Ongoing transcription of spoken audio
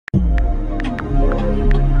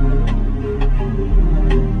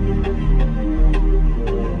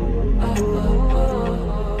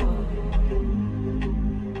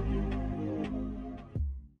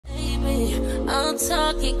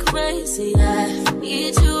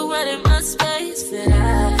need you right in my space, but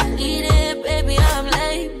I need it, baby, I'm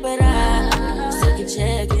late, but I still can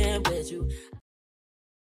check in with you.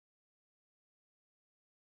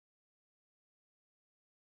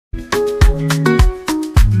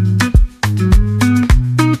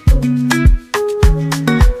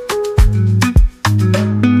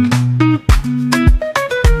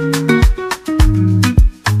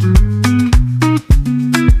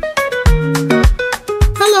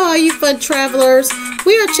 Travelers,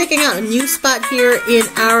 we are checking out a new spot here in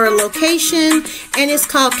our location, and it's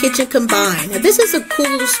called Kitchen Combined. Now, this is a cool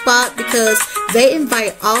little spot because they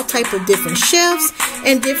invite all type of different chefs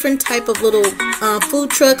and different type of little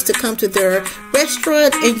food trucks to come to their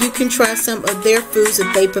restaurant, and you can try some of their foods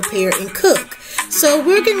that they prepare and cook. So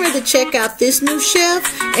we're getting ready to check out this new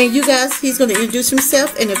chef, and you guys, he's going to introduce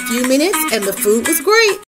himself in a few minutes, and the food was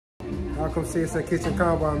great. Y'all come see us at Kitchen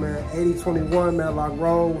Combine, man. 8021 Matlock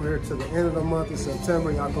Road. We're here to the end of the month in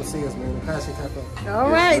September. Y'all come see us, man. The Passion Cafe.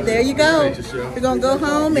 All right, there you go. We're going to go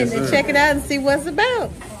home and check it out and see what it's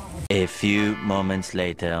about. A few moments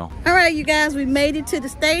later. All right, you guys, we made it to the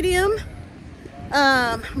stadium.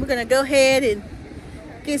 We're going to go ahead and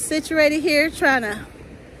get situated here,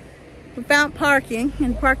 we found parking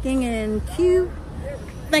in Q.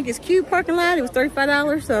 I think it's Q parking lot. It was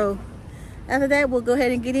 $35, so after that, we'll go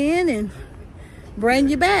ahead and get in and bring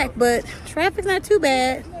you back. But traffic's not too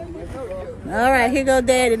bad. All right, here go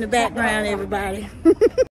Dad in the background, everybody.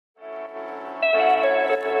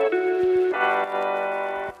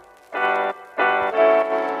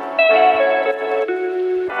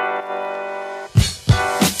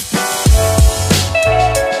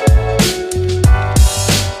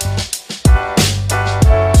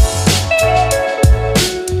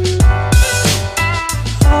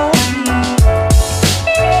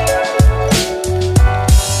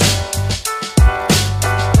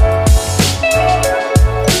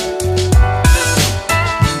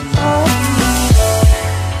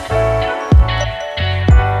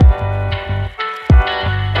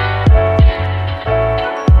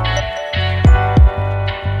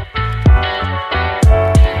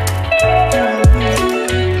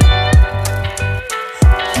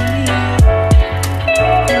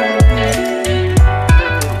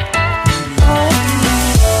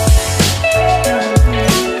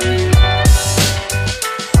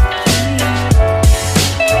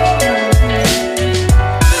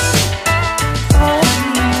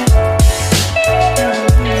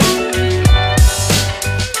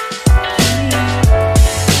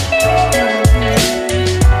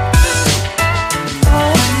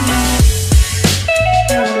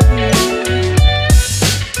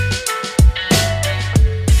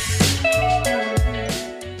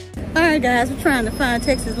 Guys, we're trying to find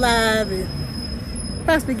Texas Live and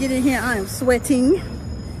possibly get in here. I am sweating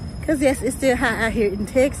because yes, it's still hot out here in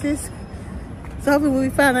Texas. So hopefully when we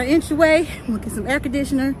find our entryway, we'll get some air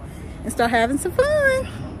conditioner and start having some fun.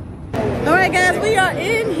 All right, guys, we are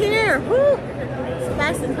in here. Woo! It's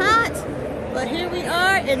nice and hot, but here we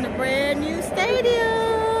are in the brand new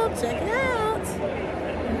stadium. Check it out.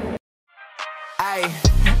 Hey,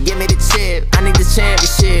 give me the chip, I need the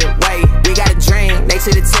championship. Wait, we got a dream, next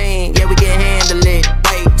to the team, yeah, we can handle it.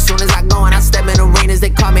 Wait, soon as I go and I step in arenas, they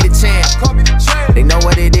call me the champ. They know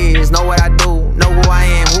what it is, know what I do, know who I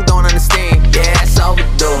am, who don't understand. Yeah, that's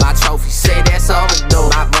overdue. My trophy say that's overdue.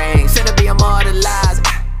 My ring said to be immortalized.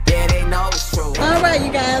 Yeah, they know it's true. All right,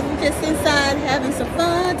 you guys, we're just inside having some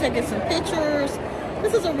fun, taking some pictures.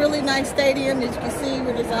 This is a really nice stadium, as you can see.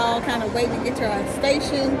 We're just all kind of waiting to get to our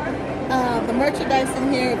station. The merchandise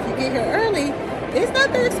in here, if you get here early, it's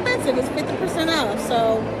not that expensive. It's 50% off,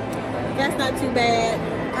 so that's not too bad.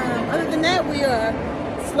 Other than that, we are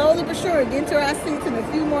slowly but surely getting to our seats in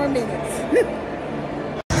a few more minutes.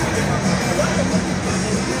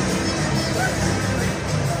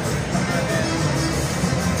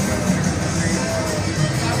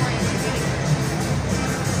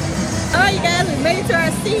 Alright, you guys, we made it to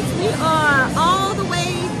our seats. We are all the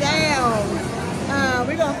way down.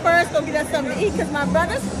 We're going to first go get us something to eat because my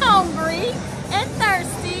brother's hungry and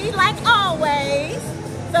thirsty, like always.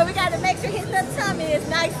 So we got to make sure his little tummy is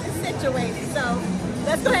nice and situated. So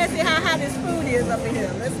let's go ahead and see how hot this food is up in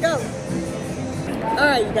here. Let's go.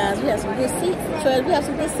 Alright, you guys, we have some good seats. Trey, we have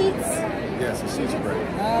some good seats? Yes, the seats are great.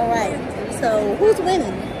 Alright, so who's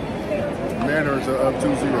winning? The Mariners are up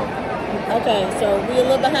 2-0. Okay, so we're a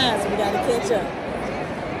little behind, so we got to catch up.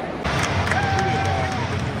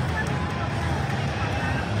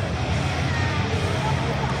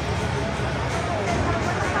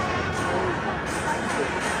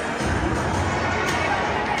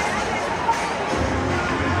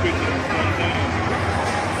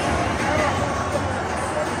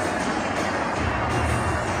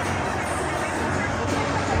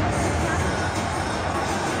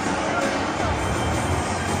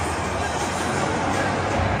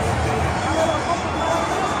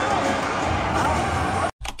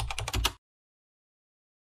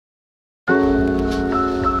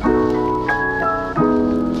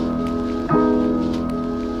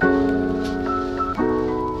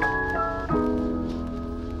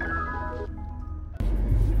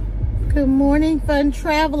 morning, fun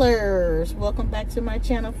travelers. Welcome back to my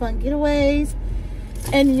channel, Fun Getaways.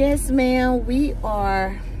 And yes, ma'am, we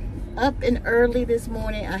are up and early this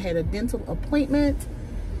morning. I had a dental appointment,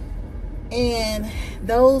 and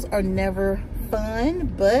those are never fun,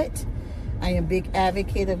 but I am a big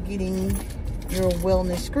advocate of getting your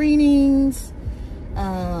wellness screenings,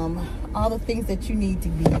 all the things that you need to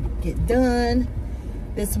get done.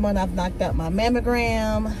 This month I've knocked out my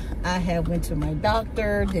mammogram. I have went to my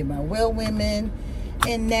doctor, did my well women,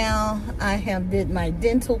 and now I have did my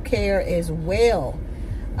dental care as well.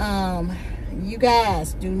 You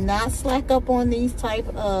guys, do not slack up on these type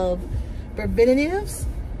of preventatives.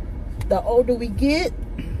 The older we get,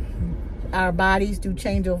 our bodies do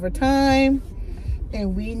change over time,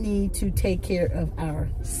 and we need to take care of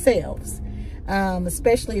ourselves,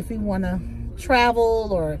 especially if we want to travel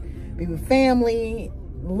or be with family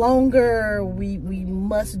longer. We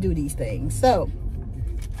must do these things. So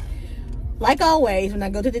like always, when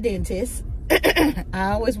I go to the dentist,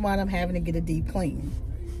 I always wind up having to get a deep clean.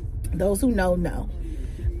 Those who know.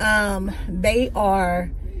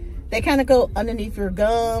 They kind of go underneath your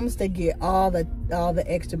gums. They get all the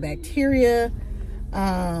extra bacteria.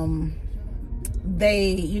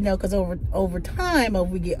 They, you know, because over time, as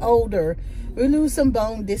we get older, we lose some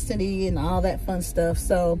bone density and all that fun stuff.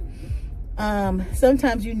 So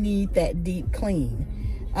sometimes you need that deep clean.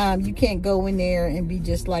 You can't go in there and be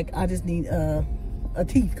just like, I just need a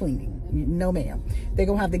teeth cleaning. No, ma'am. They're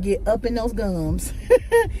gonna have to get up in those gums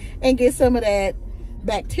and get some of that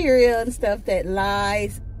bacteria and stuff that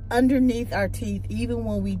lies underneath our teeth. Even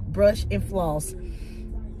when we brush and floss,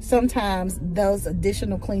 sometimes those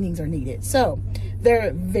additional cleanings are needed. So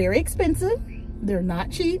they're very expensive. They're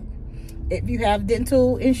not cheap. If you have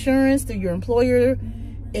dental insurance through your employer,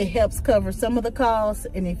 it helps cover some of the costs.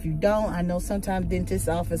 And if you don't, I know sometimes dentist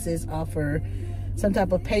offices offer some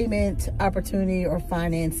type of payment opportunity or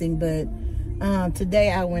financing, but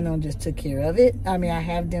today I went on, just took care of it. I mean, I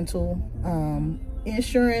have dental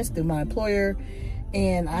insurance through my employer,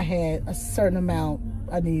 and I had a certain amount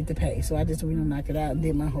I needed to pay, so I just went and knocked it out and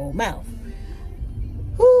did my whole mouth.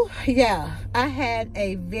 Whew, yeah, I had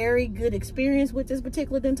a very good experience with this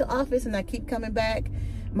particular dental office, and I keep coming back.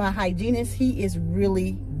 My hygienist, he is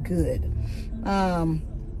really good.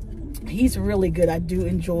 He's really good. I do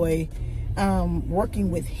enjoy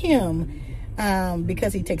working with him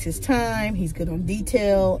because he takes his time. He's good on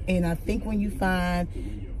detail, and I think when you find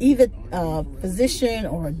either a physician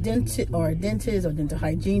or a dentist or dental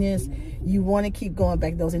hygienist, you want to keep going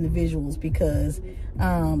back to those individuals because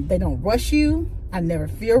they don't rush you. I never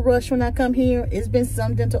feel rushed when I come here. It's been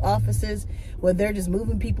some dental offices where they're just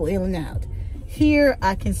moving people in and out. Here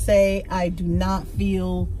I can say I do not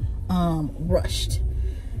feel rushed.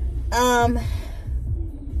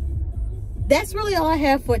 That's really all I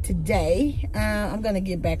have for today. I'm gonna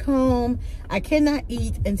get back home. I cannot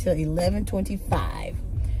eat until 11:25.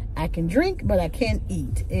 I can drink, but I can't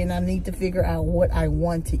eat, and I need to figure out what I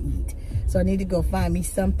want to eat. So I need to go find me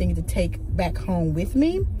something to take back home with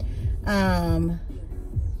me,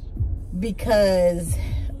 because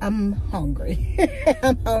I'm hungry.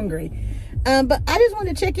 I'm hungry. But I just want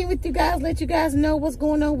to check in with you guys, let you guys know what's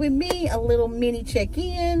going on with me. A little mini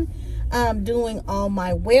check-in. I'm doing all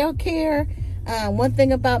my well care. One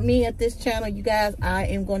thing about me at this channel, you guys, I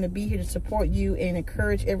am going to be here to support you and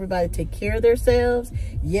encourage everybody to take care of themselves.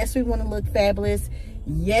 Yes, we want to look fabulous.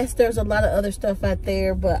 Yes, there's a lot of other stuff out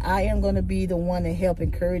there, but I am going to be the one to help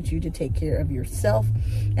encourage you to take care of yourself.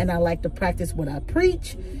 And I like to practice what I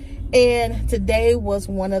preach. And today was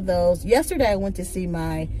one of those. Yesterday, I went to see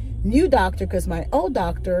my new doctor because my old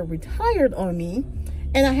doctor retired on me,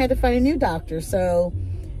 and I had to find a new doctor. So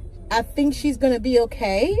I think she's going to be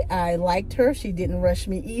okay. I liked her. She didn't rush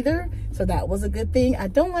me either. So that was a good thing. I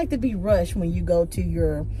don't like to be rushed when you go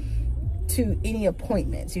to any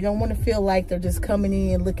appointments. You don't want to feel like they're just coming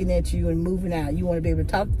in, looking at you and moving out. You want to be able to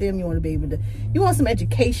talk to them. You want to be able to, you want some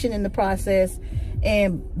education in the process.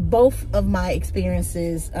 And both of my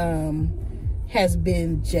experiences has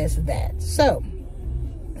been just that. So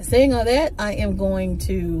saying all that, I am going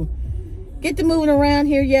to get to moving around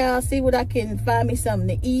here, y'all. See what I can find me something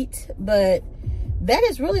to eat. But that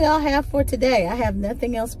is really all I have for today. I have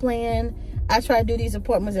nothing else planned. I try to do these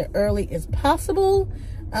appointments as early as possible,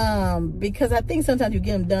 because I think sometimes you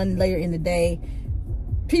get them done later in the day,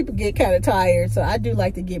 people get kind of tired. So I do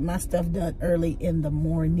like to get my stuff done early in the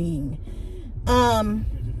morning.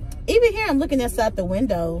 Even here, I'm looking outside the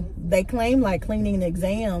window. They claim like cleaning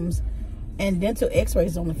exams and dental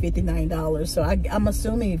x-rays is only $59. So I'm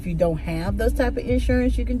assuming if you don't have those type of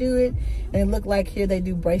insurance, you can do it. And it looked like here they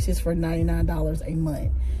do braces for $99 a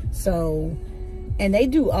month. So, And they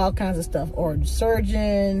do all kinds of stuff. Oral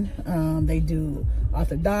surgeon, they do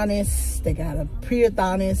orthodontist, they got a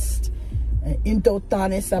periodontist, an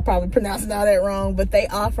endodontist. I probably pronounced all that wrong, but they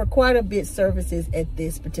offer quite a bit services at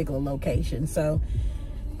this particular location. So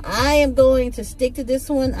I am going to stick to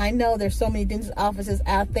this one. I know there's so many dentist offices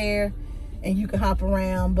out there and you can hop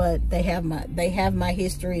around, but they have my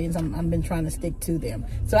history, and I've been trying to stick to them.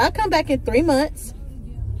 So I'll come back in 3 months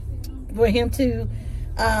for him to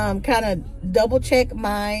kind of double check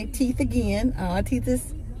my teeth again. My teeth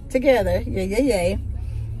is together, yay.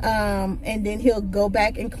 And then he'll go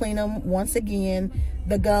back and clean them once again.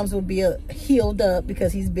 The gums will be healed up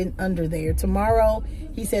because he's been under there. Tomorrow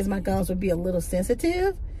he says my gums will be a little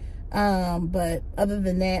sensitive, but other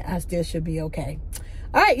than that, I still should be okay.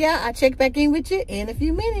 All right, yeah, I'll check back in with you in a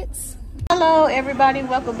few minutes. Hello everybody,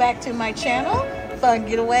 welcome back to my channel, Fun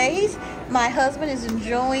Getaways. My husband is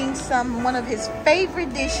enjoying one of his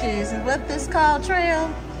favorite dishes. And what this called,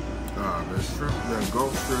 Trail? The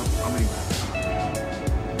Gulf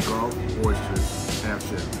oysters half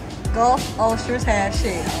shell. Gulf oysters half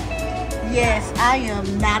shell. Yes, I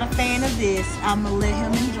am not a fan of this. I'm gonna let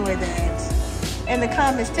him enjoy that. And the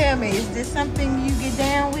comments tell me, is this something you get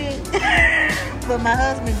down with? But my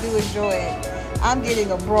husband do enjoy it. I'm getting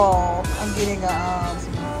a broth. I'm getting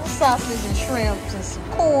some sausage and shrimps and some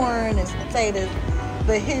corn and some potatoes.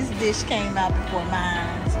 But his dish came out before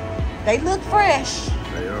mine. They look fresh.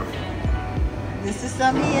 They are. This is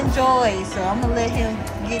something he enjoys, so I'm gonna let him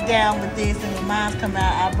get down with this. And when mine come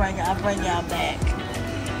out, I'll bring y'all back.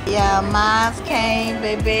 Yeah, mine came,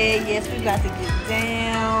 baby. Yes, we got to get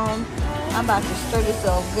down. I'm about to stir this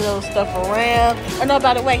old good old stuff around. Oh no,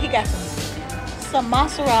 by the way, he got some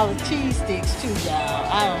mozzarella cheese sticks too, y'all.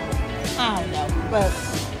 I don't know, but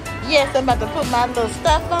yes, I'm about to put my little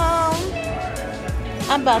stuff on.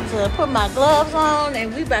 I'm about to put my gloves on,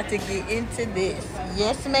 and we about to get into this.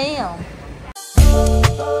 Yes, ma'am.